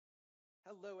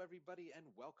Hello, everybody, and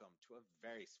welcome to a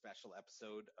very special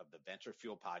episode of the Venture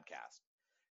Fuel Podcast.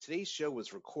 Today's show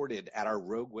was recorded at our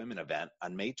Rogue Women event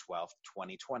on May 12th,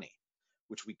 2020,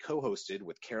 which we co-hosted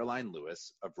with Caroline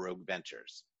Lewis of Rogue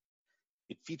Ventures.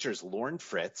 It features Lauren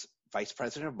Fritz, Vice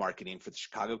President of Marketing for the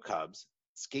Chicago Cubs,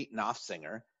 Skate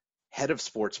Knopfsinger, Head of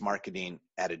Sports Marketing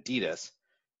at Adidas,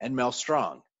 and Mel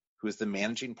Strong, who is the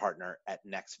Managing Partner at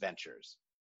Next Ventures.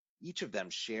 Each of them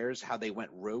shares how they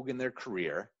went rogue in their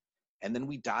career, and then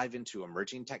we dive into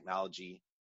emerging technology,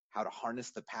 how to harness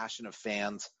the passion of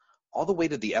fans, all the way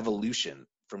to the evolution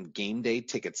from game day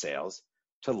ticket sales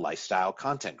to lifestyle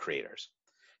content creators.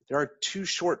 There are two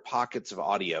short pockets of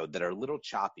audio that are a little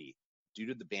choppy due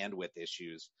to the bandwidth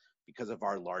issues because of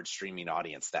our large streaming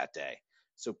audience that day.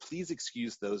 So please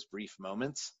excuse those brief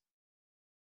moments.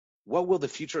 What will the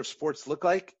future of sports look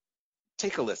like?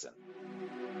 Take a listen.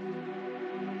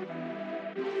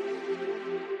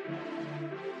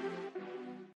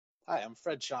 Hi, I'm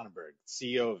Fred Schonenberg,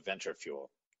 CEO of Venture Fuel.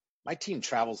 My team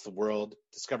travels the world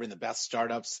discovering the best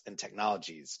startups and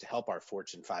technologies to help our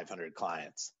Fortune 500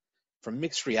 clients. From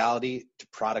mixed reality to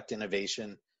product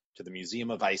innovation to the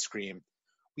Museum of Ice Cream,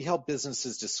 we help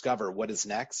businesses discover what is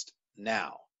next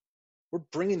now. We're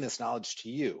bringing this knowledge to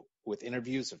you with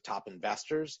interviews of top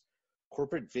investors,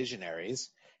 corporate visionaries,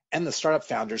 and the startup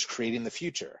founders creating the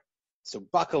future. So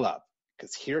buckle up,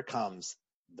 because here comes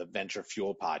the Venture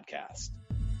Fuel Podcast.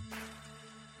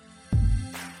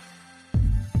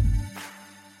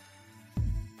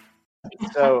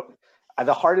 So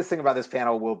the hardest thing about this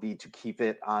panel will be to keep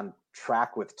it on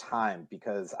track with time,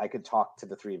 because I could talk to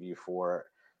the three of you for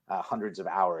hundreds of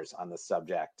hours on this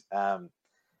subject.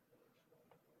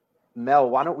 Mel,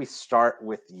 why don't we start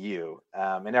with you?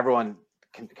 And everyone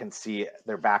can see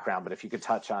their background, but if you could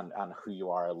touch on who you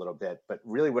are a little bit. But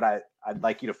really what I'd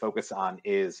like you to focus on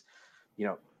is,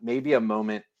 maybe a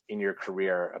moment in your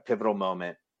career, a pivotal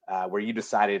moment where you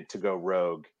decided to go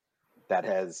rogue that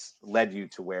has led you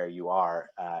to where you are.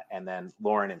 And then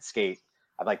Lauren and Skate,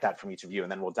 I'd like that from each of you,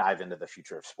 and then we'll dive into the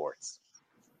future of sports.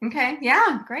 Okay,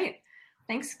 yeah, great.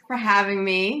 Thanks for having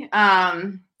me.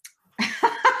 I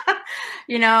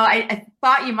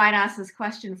thought you might ask this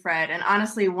question, Fred, and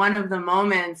honestly, one of the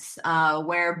moments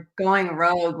where going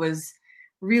rogue was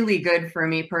really good for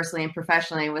me personally and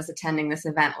professionally was attending this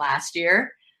event last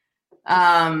year.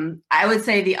 I would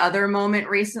say the other moment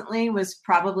recently was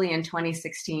probably in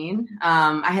 2016.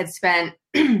 I had spent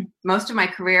most of my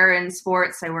career in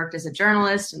sports. I worked as a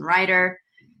journalist and writer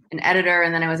and editor,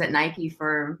 and then I was at Nike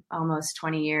for almost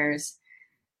 20 years.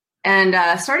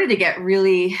 And started to get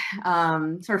really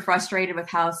sort of frustrated with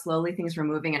how slowly things were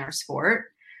moving in our sport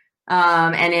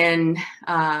and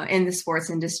in the sports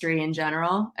industry in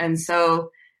general. And so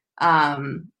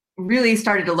really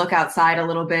started to look outside a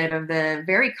little bit of the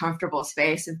very comfortable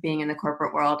space of being in the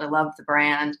corporate world. I loved the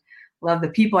brand, loved the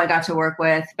people I got to work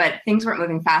with, but things weren't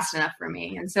moving fast enough for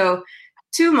me. And so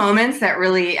two moments that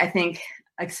really, I think,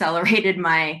 accelerated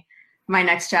my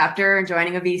next chapter,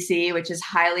 joining a VC, which is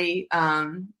highly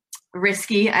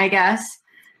risky, I guess,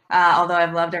 although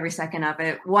I've loved every second of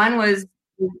it. One was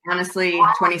honestly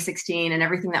 2016 and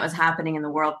everything that was happening in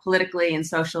the world politically and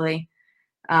socially.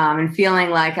 And feeling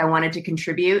like I wanted to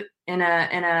contribute in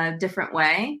a different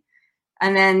way.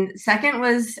 And then second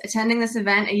was attending this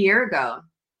event a year ago.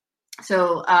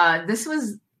 So this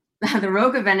was the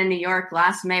Rogue event in New York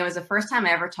last May. Was the first time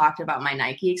I ever talked about my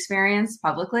Nike experience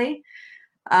publicly.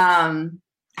 I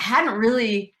hadn't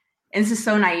really, and this is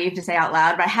so naive to say out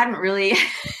loud, but I hadn't really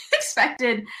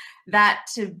expected that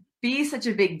to be such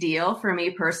a big deal for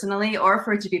me personally, or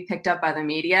for it to be picked up by the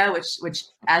media, which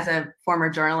as a former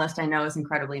journalist, I know is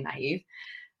incredibly naive.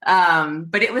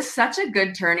 But it was such a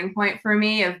good turning point for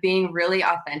me of being really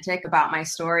authentic about my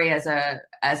story as an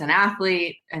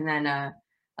athlete, and then a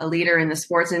leader in the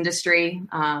sports industry,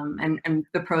 and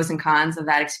the pros and cons of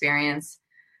that experience.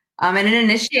 And it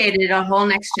initiated a whole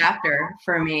next chapter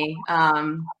for me.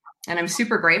 And I'm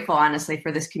super grateful, honestly,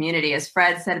 for this community. As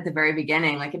Fred said at the very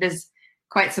beginning, like, it is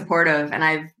quite supportive, and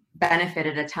I've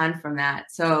benefited a ton from that.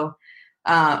 So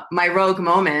my rogue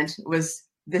moment was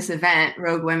this event,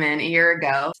 Rogue Women, a year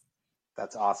ago.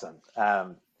 That's awesome.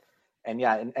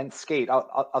 And Skate,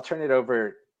 I'll turn it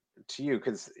over to you,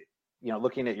 because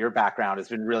looking at your background has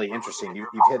been really interesting. You've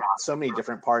hit so many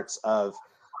different parts of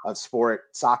sport,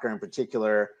 soccer in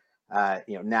particular.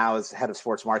 Now as head of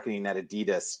sports marketing at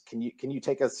Adidas. Can you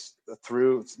take us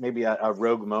through maybe a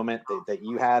rogue moment that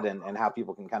you had, and how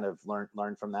people can kind of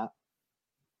learn from that?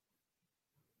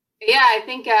 Yeah, I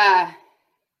think,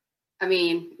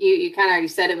 you kind of already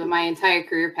said it, but my entire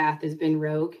career path has been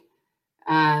rogue.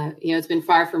 It's been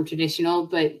far from traditional,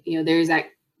 but, there's that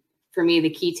for me, the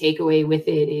key takeaway with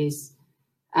it is,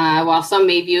 while some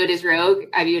may view it as rogue,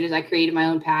 I view it as I created my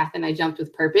own path and I jumped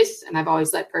with purpose, and I've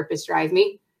always let purpose drive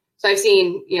me. So I've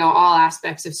seen, all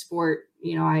aspects of sport.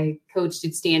 I coached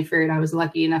at Stanford. I was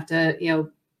lucky enough to,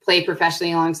 play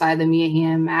professionally alongside the Mia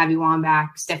Hamm, Abby Wambach,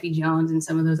 Steffi Jones, and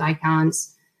some of those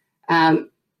icons. And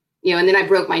then I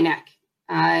broke my neck,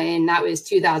 and that was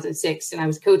 2006, and I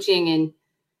was coaching, and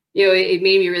it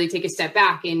made me really take a step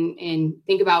back and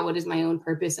think about what is my own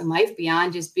purpose in life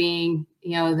beyond just being,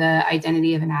 the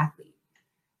identity of an athlete.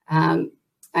 I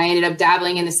ended up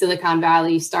dabbling in the Silicon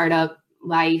Valley startup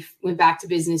life, went back to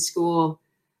business school,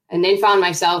 and then found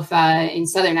myself in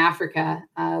Southern Africa,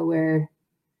 where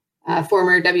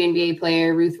former WNBA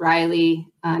player Ruth Riley,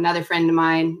 another friend of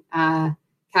mine,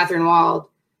 Catherine Wald,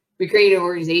 we created an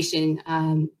organization,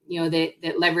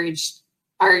 that leveraged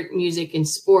art, music, and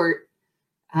sport,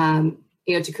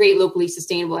 to create locally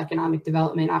sustainable economic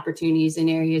development opportunities in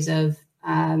areas of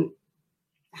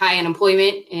high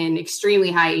unemployment and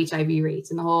extremely high HIV rates.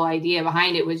 And the whole idea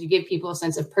behind it was you give people a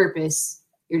sense of purpose,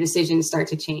 your decisions start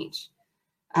to change.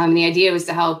 The idea was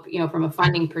to help, from a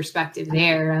funding perspective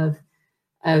there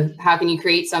of how can you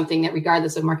create something that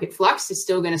regardless of market flux is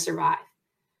still going to survive.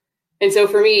 And so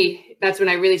for me, that's when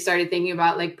I really started thinking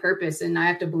about like purpose, and I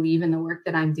have to believe in the work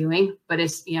that I'm doing. But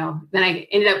it's, then I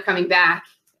ended up coming back,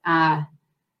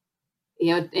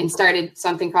 and started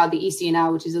something called the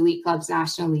ECNL, which is Elite Clubs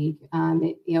National League.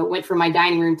 It went from my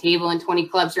dining room table in 20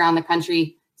 clubs around the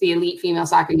country to the elite female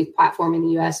soccer youth platform in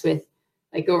the U.S. with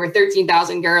like over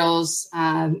 13,000 girls.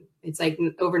 It's like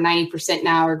over 90%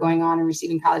 now are going on and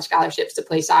receiving college scholarships to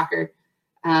play soccer.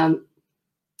 And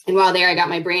while there, I got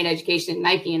my brand education at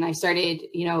Nike, and I started,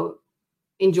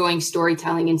 enjoying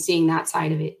storytelling and seeing that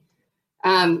side of it.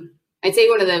 I'd say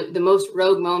one of the most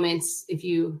rogue moments, if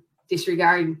you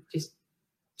disregard just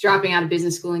dropping out of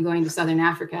business school and going to Southern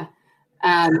Africa,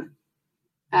 I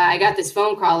got this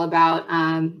phone call about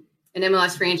an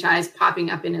MLS franchise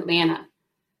popping up in Atlanta.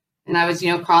 And I was,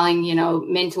 calling,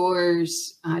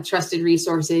 mentors, trusted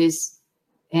resources.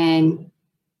 And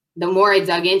the more I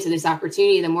dug into this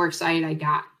opportunity, the more excited I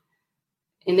got.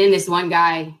 And then this one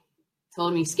guy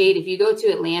told me, Skate, if you go to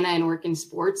Atlanta and work in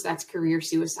sports, that's career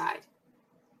suicide.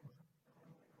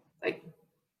 Like,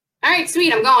 all right,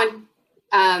 sweet, I'm going.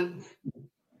 But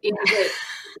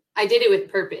I did it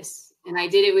with purpose. And I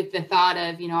did it with the thought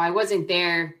of, I wasn't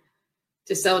there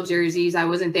to sell jerseys. I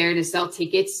wasn't there to sell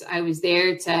tickets. I was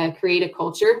there to create a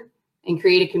culture and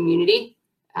create a community.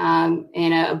 And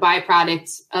a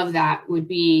byproduct of that would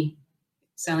be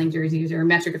selling jerseys, or a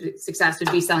metric of success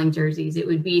would be selling jerseys. It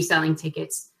would be selling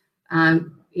tickets. Yes,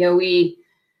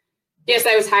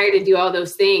 I was hired to do all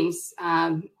those things,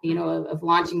 of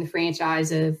launching the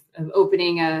franchise, of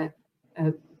opening a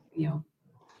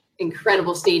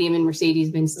incredible stadium in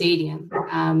Mercedes-Benz Stadium.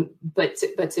 But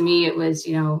to me, it was,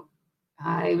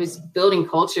 it was building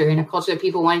culture, and a culture that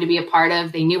people wanted to be a part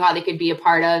of. They knew how they could be a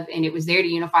part of, and it was there to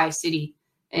unify a city.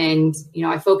 And,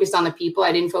 I focused on the people.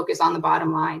 I didn't focus on the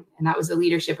bottom line. And that was the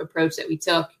leadership approach that we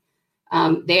took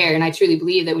there. And I truly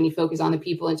believe that when you focus on the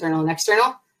people, internal and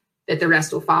external, that the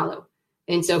rest will follow.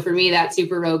 And so for me, that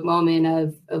super rogue moment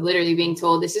of literally being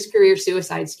told, this is career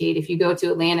suicide, Skate, if you go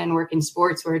to Atlanta and work in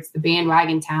sports where it's the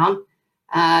bandwagon town.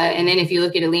 And then if you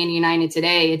look at Atlanta United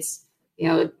today, it's,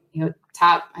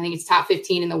 top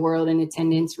 15 in the world in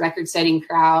attendance, record-setting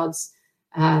crowds,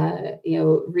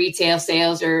 retail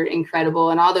sales are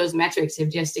incredible, and all those metrics have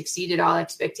just exceeded all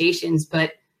expectations.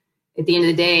 But at the end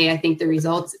of the day, I think the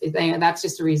results, that's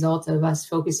just a result of us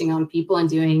focusing on people and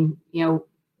doing,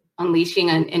 unleashing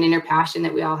an inner passion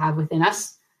that we all have within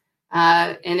us.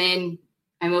 And then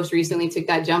I most recently took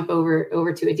that jump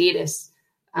over to Adidas.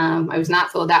 I was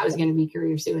not told that was going to be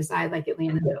career suicide like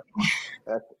Atlanta.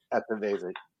 That's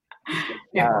amazing.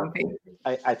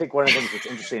 I think one of the things that's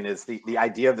interesting is the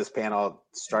idea of this panel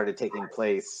started taking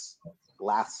place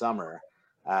last summer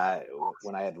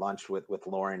when I had lunch with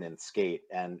Lauren and Skate,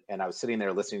 and I was sitting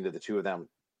there listening to the two of them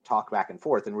talk back and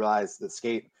forth, and realized that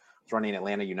Skate was running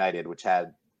Atlanta United, which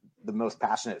had the most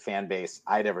passionate fan base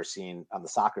I'd ever seen on the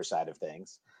soccer side of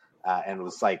things, and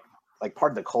was like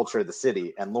part of the culture of the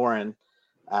city. And Lauren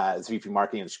is VP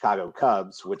marketing of the Chicago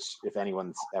Cubs, which if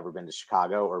anyone's ever been to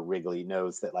Chicago or Wrigley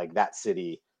knows that like that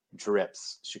city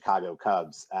drips Chicago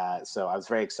Cubs. So I was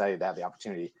very excited to have the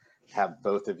opportunity to have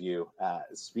both of you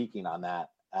speaking on that.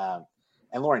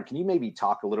 And Lauren, can you maybe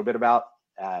talk a little bit about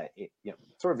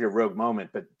sort of your rogue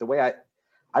moment, but the way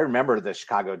I remember the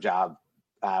Chicago job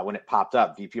when it popped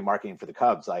up, VP marketing for the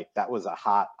Cubs, like that was a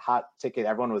hot ticket.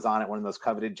 Everyone was on it, one of the most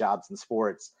coveted jobs in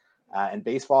sports. And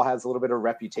baseball has a little bit of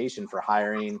reputation for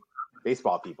hiring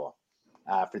baseball people.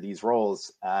 for these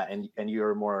roles, and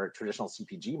you're a more traditional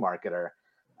CPG marketer.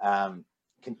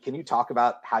 Can you talk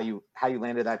about how you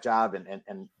landed that job,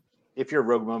 and if your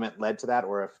rogue moment led to that,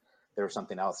 or if there was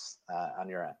something else on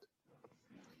your end?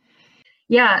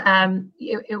 Yeah,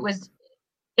 it was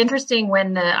interesting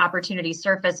when the opportunity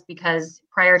surfaced, because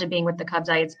prior to being with the Cubs,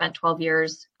 I had spent 12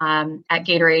 years at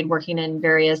Gatorade working in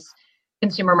various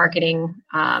consumer marketing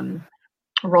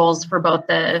roles for both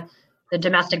the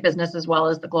domestic business as well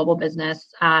as the global business.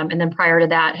 And then prior to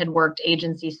that, had worked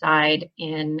agency side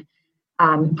in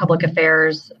public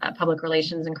affairs, public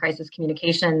relations, and crisis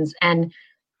communications. And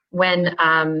when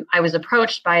I was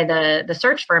approached by the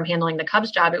search firm handling the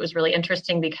Cubs job, it was really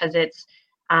interesting because it's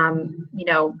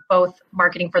both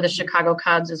marketing for the Chicago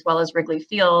Cubs as well as Wrigley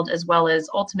Field, as well as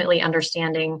ultimately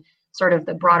understanding sort of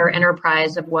the broader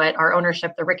enterprise of what our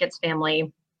ownership, the Ricketts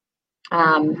family,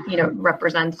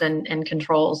 represents and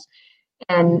controls.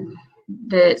 And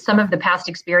some of the past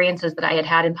experiences that I had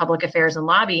had in public affairs and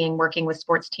lobbying, working with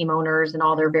sports team owners and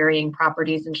all their varying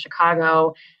properties in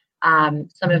Chicago,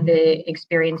 some of the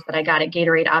experience that I got at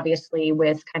Gatorade, obviously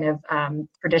with kind of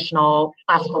traditional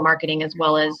classical marketing, as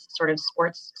well as sort of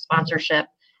sports sponsorship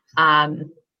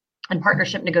and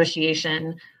partnership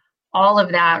negotiation, all of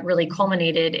that really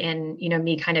culminated in,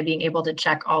 me kind of being able to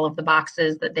check all of the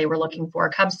boxes that they were looking for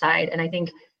Cubs side. And I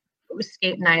think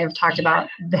Skate and I have talked about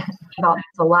this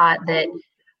a lot, that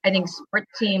I think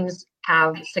sports teams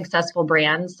have successful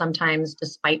brands sometimes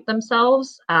despite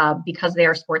themselves because they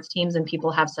are sports teams and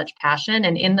people have such passion.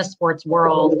 And in the sports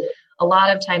world, a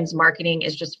lot of times marketing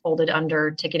is just folded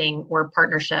under ticketing or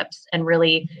partnerships, and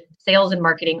really sales and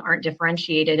marketing aren't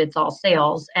differentiated. It's all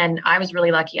sales. And I was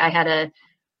really lucky. I had a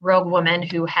rogue woman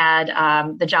who had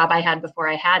the job I had before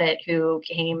I had it, who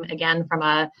came again from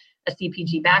a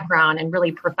CPG background and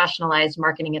really professionalized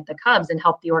marketing at the Cubs and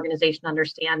helped the organization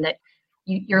understand that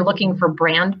you're looking for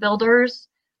brand builders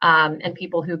and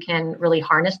people who can really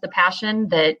harness the passion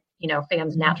that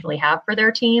fans naturally have for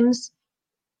their teams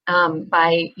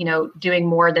by doing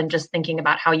more than just thinking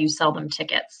about how you sell them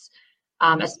tickets,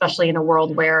 especially in a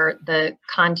world where the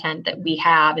content that we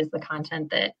have is the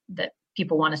content that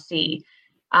people want to see.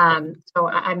 So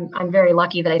I'm very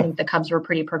lucky that I think the Cubs were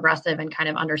pretty progressive and kind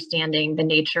of understanding the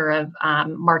nature of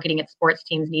marketing at sports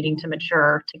teams needing to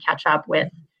mature to catch up with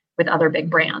other big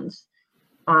brands.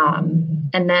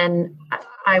 And then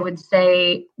I would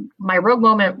say my rogue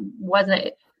moment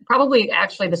wasn't probably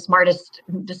actually the smartest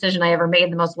decision I ever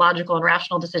made. The most logical and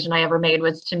rational decision I ever made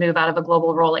was to move out of a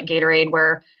global role at Gatorade,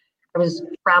 where I was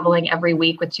traveling every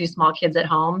week with 2 small kids at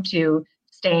home, to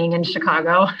staying in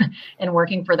Chicago and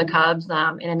working for the Cubs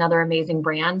in another amazing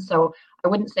brand. So I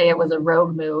wouldn't say it was a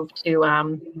rogue move to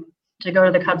go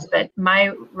to the Cubs, but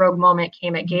my rogue moment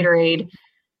came at Gatorade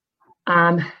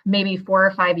maybe 4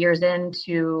 or 5 years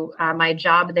into my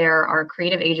job there. Our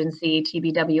creative agency,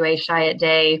 TBWA Chiat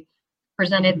Day,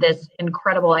 presented this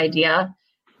incredible idea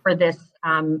for this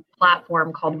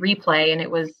platform called Replay. And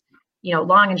it was,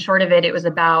 long and short of it, it was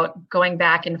about going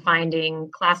back and finding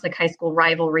classic high school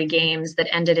rivalry games that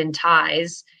ended in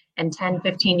ties, and 10,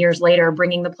 15 years later,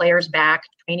 bringing the players back,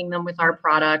 training them with our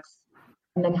products,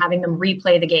 and then having them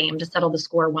replay the game to settle the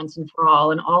score once and for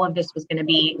all. And all of this was going to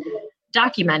be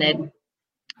documented.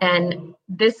 And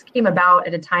this came about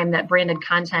at a time that branded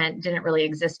content didn't really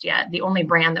exist yet. The only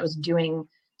brand that was doing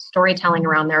storytelling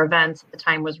around their events at the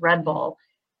time was Red Bull.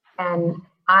 And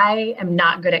I am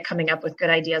not good at coming up with good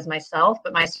ideas myself,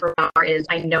 but my superpower is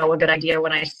I know a good idea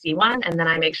when I see one, and then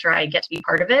I make sure I get to be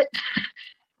part of it.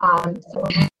 So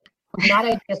that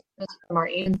idea from our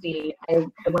agency, I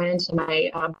went into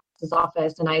my boss's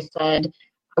office and I said,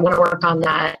 I want to work on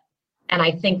that. And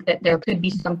I think that there could be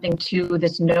something to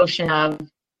this notion of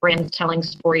brands telling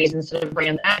stories instead of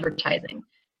brand advertising.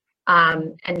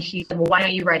 And she said, well, why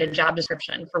don't you write a job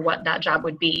description for what that job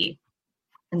would be?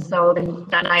 And so then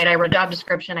that night I wrote a job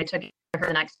description. I took it to her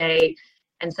the next day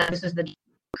and said, this is the job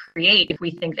to create if we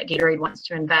think that Gatorade wants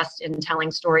to invest in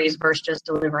telling stories versus just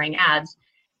delivering ads.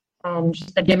 And she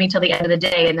said, give me till the end of the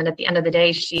day. And then at the end of the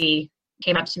day, she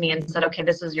came up to me and said, okay,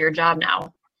 this is your job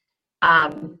now.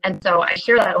 And so I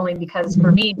share that only because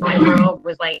for me, my role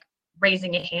was like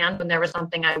raising a hand when there was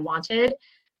something I wanted.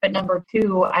 But number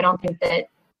 2, I don't think that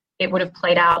it would have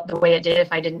played out the way it did if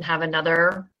I didn't have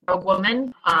another rogue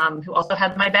woman who also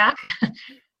had my back.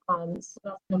 So that's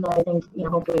something that I think,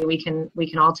 hopefully we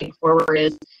can all take forward,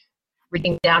 is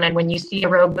reaching down, and when you see a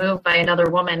rogue move by another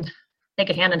woman,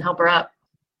 take a hand and help her up.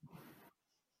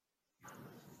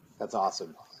 That's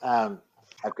awesome.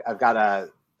 I've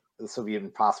got this will be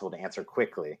impossible to answer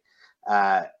quickly,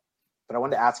 but I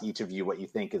wanted to ask each of you what you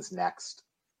think is next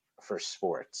for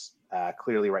sports.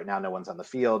 Clearly right now, no one's on the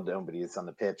field, nobody is on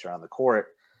the pitch or on the court.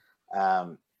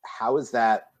 How is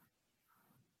that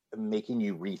making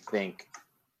you rethink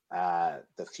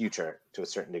the future to a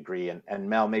certain degree? And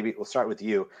Mel, maybe we'll start with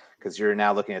you, because you're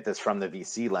now looking at this from the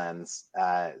VC lens.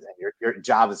 Your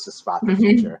job is to spot the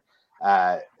future.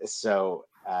 So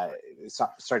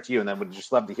start to you, and then we'd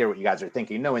just love to hear what you guys are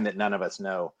thinking, knowing that none of us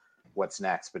know what's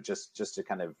next, but just to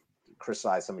kind of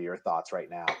crystallize some of your thoughts right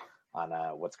now on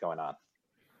what's going on.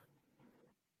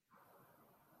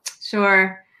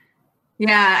 Sure.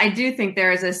 Yeah, I do think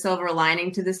there is a silver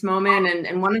lining to this moment.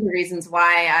 And one of the reasons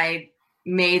why I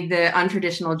made the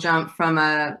untraditional jump from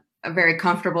a very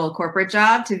comfortable corporate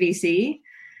job to VC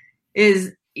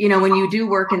is, when you do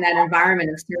work in that environment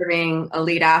of serving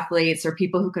elite athletes or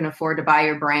people who can afford to buy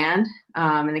your brand,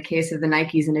 in the case of the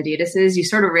Nikes and Adidases, you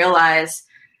sort of realize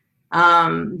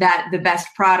that the best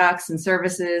products and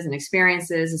services and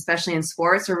experiences, especially in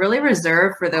sports, are really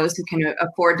reserved for those who can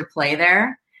afford to play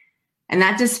there. And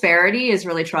that disparity is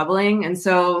really troubling. And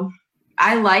so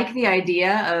I like the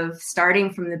idea of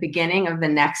starting from the beginning of the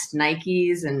next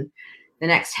Nikes and the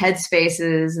next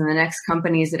Headspaces and the next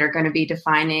companies that are going to be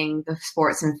defining the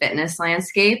sports and fitness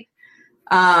landscape,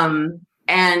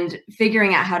 and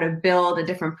figuring out how to build a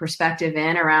different perspective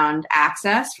around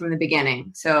access from the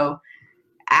beginning. So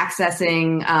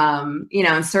accessing,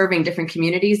 and serving different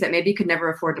communities that maybe could never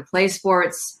afford to play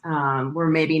sports, were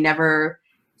maybe never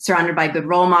surrounded by good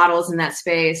role models in that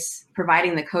space,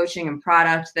 providing the coaching and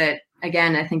product that,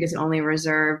 again, I think is only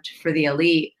reserved for the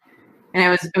elite. And I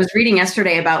was reading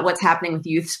yesterday about what's happening with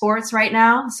youth sports right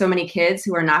now. So many kids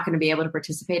who are not going to be able to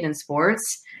participate in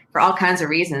sports for all kinds of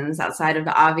reasons outside of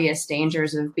the obvious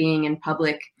dangers of being in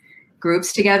public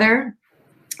groups together.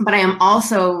 But I am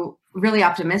also really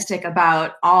optimistic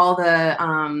about all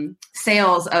the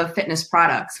sales of fitness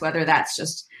products, whether that's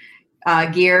just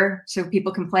gear so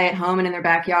people can play at home and in their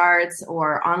backyards,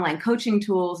 or online coaching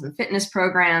tools and fitness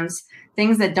programs,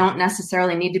 things that don't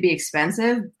necessarily need to be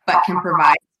expensive, but can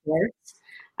provide sports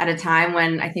at a time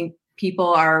when I think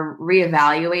people are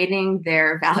reevaluating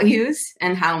their values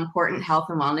and how important health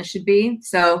and wellness should be.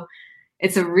 So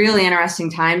it's a really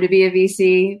interesting time to be a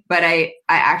VC, but I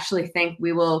actually think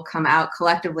we will come out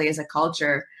collectively as a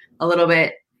culture a little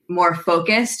bit more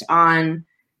focused on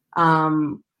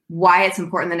why it's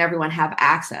important that everyone have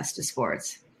access to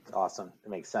sports. Awesome. It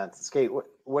makes sense. Skate,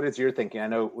 what is your thinking? I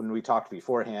know when we talked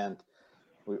beforehand,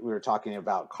 we were talking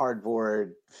about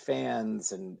cardboard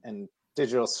fans and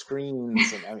digital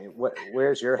screens. And I mean,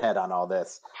 where's your head on all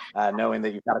this, knowing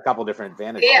that you've got a couple different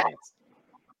vantage points?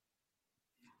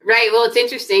 Right. Well, it's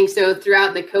interesting. So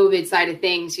throughout the COVID side of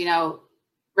things,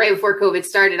 right before COVID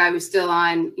started, I was still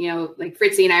on, like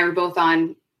Fritzy and I were both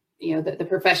on, the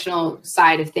professional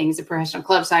side of things, the professional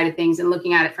club side of things, and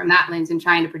looking at it from that lens and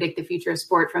trying to predict the future of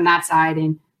sport from that side.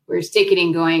 And where's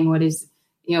ticketing going? What is,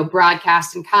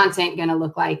 broadcast and content going to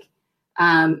look like?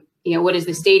 What is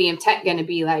the stadium tech going to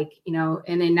be like?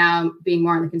 And then now being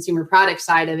more on the consumer product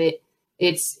side of it,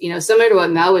 it's, similar to what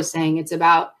Mel was saying. It's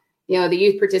about, the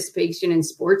youth participation in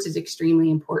sports is extremely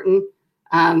important.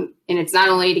 And it's not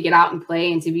only to get out and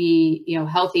play and to be,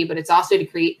 healthy, but it's also to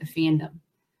create the fandom.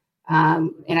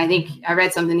 And I think I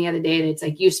read something the other day that it's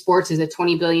like youth sports is a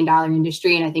 $20 billion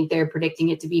industry. And I think they're predicting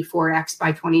it to be 4X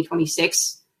by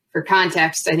 2026. For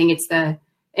context, I think it's the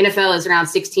NFL is around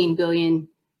 16 billion.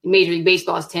 Major League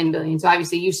Baseball is 10 billion. So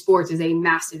obviously youth sports is a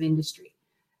massive industry.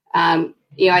 I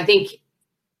think,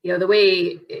 the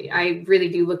way I really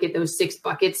do look at those 6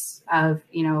 buckets of,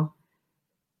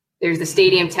 there's the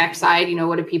stadium tech side,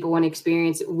 what do people want to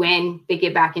experience when they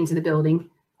get back into the building?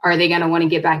 Are they going to want to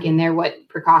get back in there? What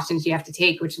precautions do you have to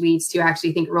take, which leads to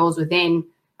actually think roles within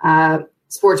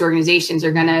sports organizations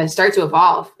are going to start to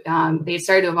evolve. They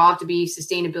started to evolve to be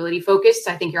sustainability focused.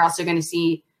 I think you're also going to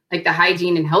see like the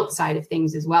hygiene and health side of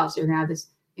things as well. So you're going to have this,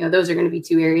 those are going to be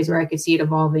 2 areas where I could see it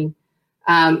evolving.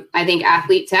 I think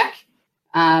athlete tech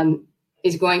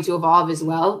is going to evolve as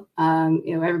well.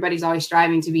 Everybody's always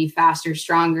striving to be faster,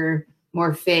 stronger,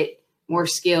 more fit, more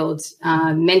skilled,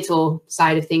 mental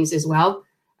side of things as well.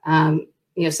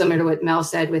 Similar to what Mel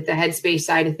said with the headspace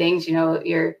side of things,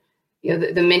 the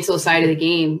mental side of the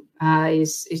game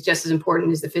is just as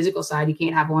important as the physical side. You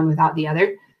can't have one without the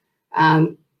other.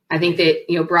 I think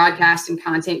that, broadcast and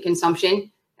content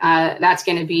consumption, that's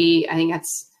going to be, I think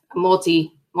that's a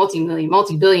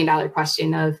multi-billion dollar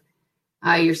question of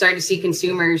you're starting to see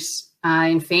consumers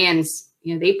and fans,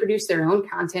 they produce their own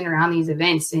content around these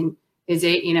events. And is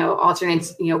it,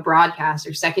 alternate, broadcast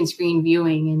or second screen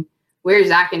viewing, and where is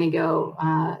that going to go?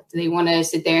 Do they want to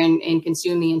sit there and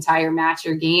consume the entire match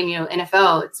or game?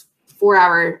 NFL, it's 4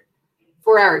 hour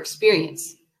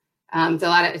experience.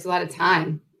 It's a lot of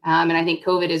time. And I think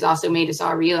COVID has also made us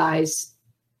all realize,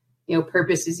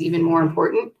 purpose is even more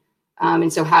important.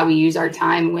 And so how we use our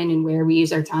time, when and where we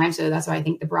use our time. So that's why I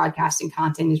think the broadcasting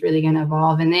content is really going to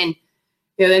evolve. And then,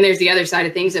 then there's the other side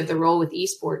of things of the role with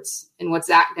esports and what's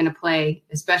that going to play,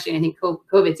 especially. And I think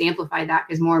COVID's amplified that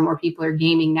because more and more people are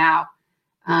gaming now.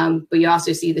 But you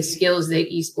also see the skills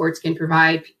that esports can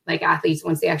provide, like athletes,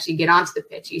 once they actually get onto the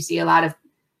pitch. You see a lot of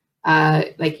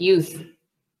like youth,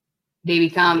 they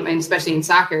become, and especially in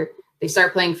soccer, they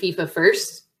start playing FIFA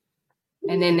first,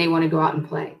 and then they want to go out and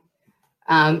play.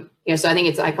 So I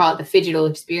think I call it the phygital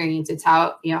experience. It's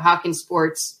how can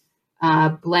sports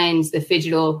blend the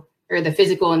phygital or the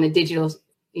physical and the digital,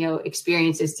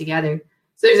 experiences together.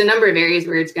 So there's a number of areas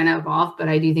where it's going to evolve, but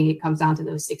I do think it comes down to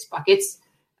those 6 buckets.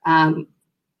 And,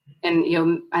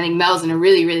 I think Mel's in a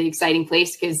really, really exciting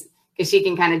place because she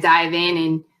can kind of dive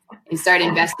in and start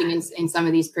investing in some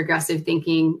of these progressive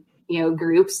thinking,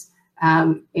 groups.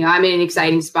 I'm in an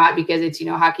exciting spot because it's,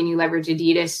 how can you leverage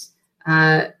Adidas,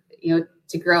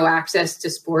 to grow access to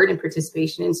sport and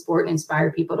participation in sport and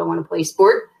inspire people to want to play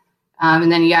sport.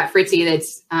 And then you got Fritzy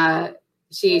that's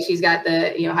she's got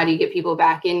the, how do you get people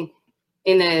back in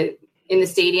the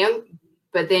stadium?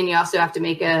 But then you also have to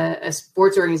make a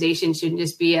sports organization shouldn't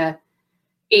just be a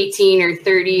 18 or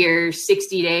 30 or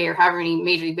 60 day or however many.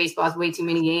 Major League Baseball has way too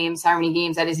many games, how many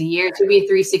games that is a year. It should be a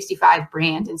 365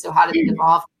 brand. And so how does it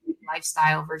evolve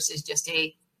lifestyle versus just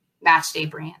a match day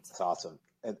brand? That's awesome.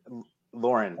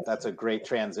 Lauren, that's a great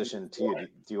transition to you.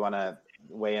 Do you want to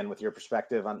weigh in with your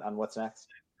perspective on what's next?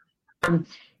 I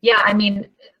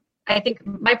think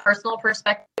my personal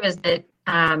perspective is that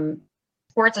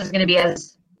sports is going to be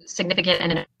as significant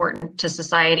and important to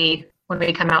society when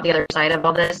we come out the other side of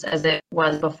all this as it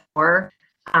was before.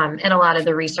 And a lot of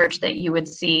the research that you would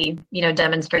see,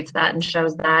 demonstrates that and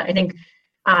shows that. I think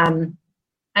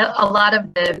a lot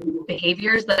of the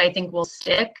behaviors that I think will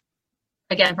stick,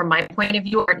 again, from my point of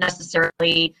view, aren't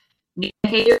necessarily new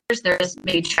behaviors. There's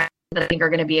maybe trends that I think are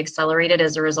going to be accelerated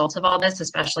as a result of all this,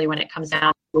 especially when it comes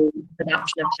down to the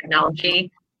adoption of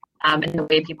technology and the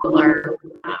way people are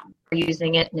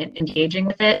using it and engaging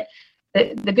with it.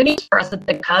 The good news for us at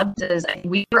the Cubs is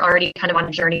we were already kind of on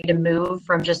a journey to move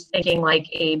from just thinking like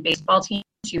a baseball team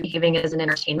to behaving as an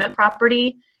entertainment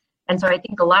property. And so I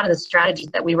think a lot of the strategies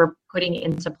that we were putting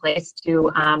into place to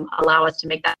allow us to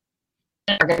make that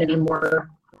are going to be more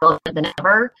relevant than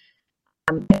ever.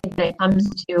 When it comes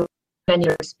to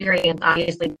venue experience,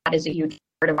 obviously that is a huge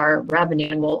part of our revenue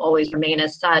and will always remain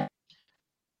as such.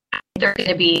 There are going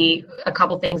to be a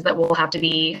couple things that we'll have to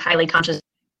be highly conscious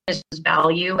of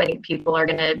value. I think people are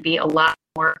going to be a lot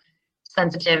more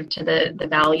sensitive to the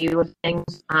value of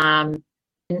things.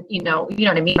 You know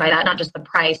what I mean by that, not just the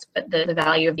price, but the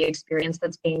value of the experience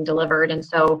that's being delivered. And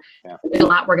so there's a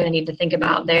lot we're going to need to think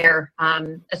about there,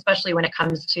 especially when it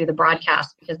comes to the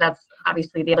broadcast, because that's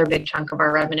obviously the other big chunk of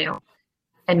our revenue.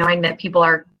 And knowing that people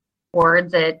are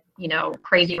boards at,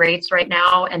 crazy rates right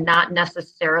now and not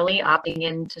necessarily opting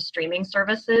into streaming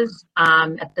services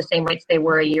at the same rates they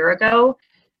were a year ago.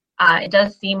 It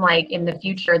does seem like in the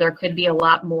future there could be a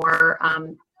lot more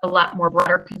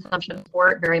broader consumption of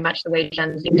sport, very much the way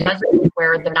Gen Z does it,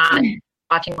 where they're not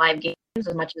watching live games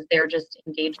as much as they're just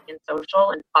engaging in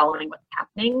social and following what's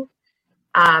happening.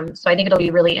 So I think it'll be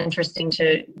really interesting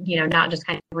to, not just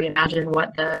kind of reimagine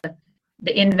what the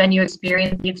in-venue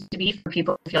experience needs to be for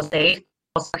people to feel safe,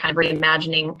 also kind of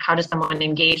reimagining how does someone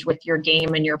engage with your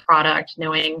game and your product,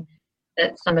 knowing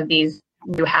that some of these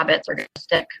new habits are going to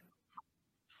stick.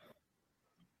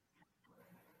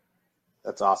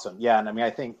 That's awesome. Yeah. And I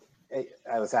think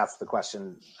I was asked the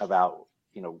question about,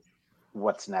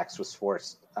 what's next with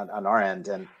sports on our end.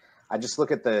 And I just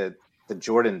look at the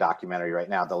Jordan documentary right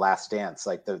now, The Last Dance,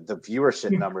 like the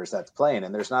viewership numbers that's playing.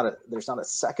 And there's not a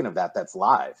second of that's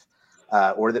live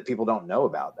or that people don't know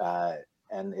about.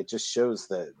 And it just shows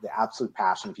the absolute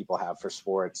passion people have for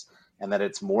sports and that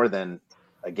it's more than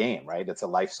a game, right? It's a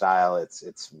lifestyle.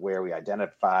 It's where we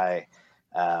identify.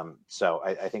 So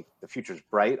I think the future is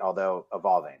bright, although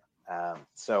evolving.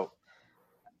 So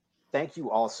thank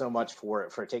you all so much for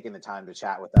taking the time to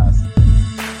chat with us.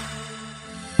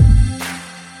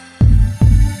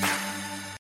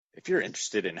 If you're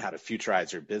interested in how to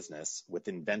futurize your business with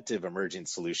inventive emerging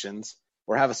solutions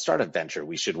or have a startup venture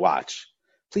we should watch,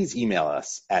 please email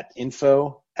us at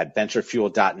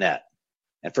info@venturefuel.net.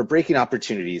 And for breaking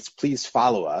opportunities, please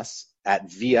follow us at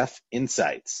VF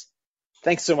Insights.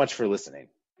 Thanks so much for listening.